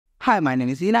Hi, my name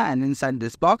is Ina, and inside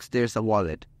this box there's a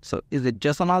wallet. So is it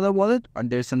just another wallet or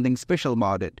there's something special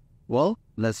about it? Well,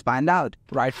 let's find out.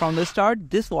 Right from the start,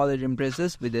 this wallet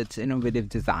impresses with its innovative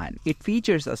design. It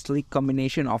features a sleek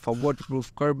combination of a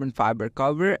waterproof carbon fiber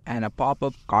cover and a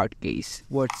pop-up card case.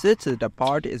 What sets it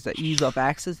apart is the ease of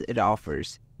access it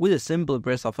offers. With a simple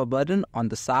press of a button on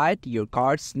the side, your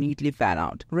cards neatly fan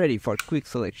out, ready for quick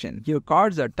selection. Your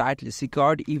cards are tightly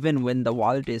secured even when the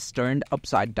wallet is turned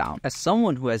upside down. As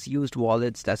someone who has used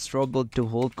wallets that struggle to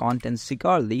hold contents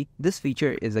securely, this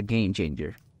feature is a game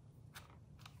changer.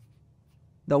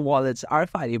 The wallet's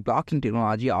RFID blocking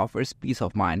technology offers peace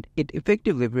of mind. It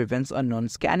effectively prevents unknown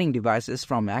scanning devices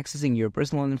from accessing your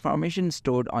personal information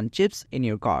stored on chips in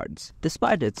your cards.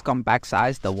 Despite its compact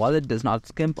size, the wallet does not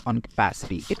skimp on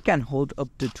capacity. It can hold up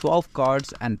to 12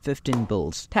 cards and 15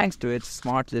 bills, thanks to its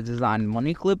smartly designed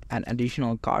money clip and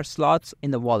additional card slots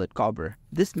in the wallet cover.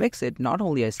 This makes it not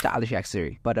only a stylish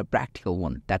accessory, but a practical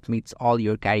one that meets all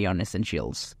your carry-on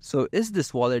essentials. So is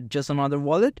this wallet just another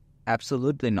wallet?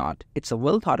 Absolutely not. It's a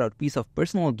well-thought-out piece of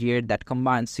personal gear that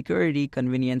combines security,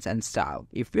 convenience, and style.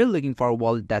 If you're looking for a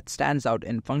wallet that stands out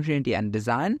in functionality and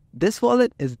design, this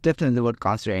wallet is definitely worth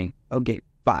considering. Okay,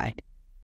 bye.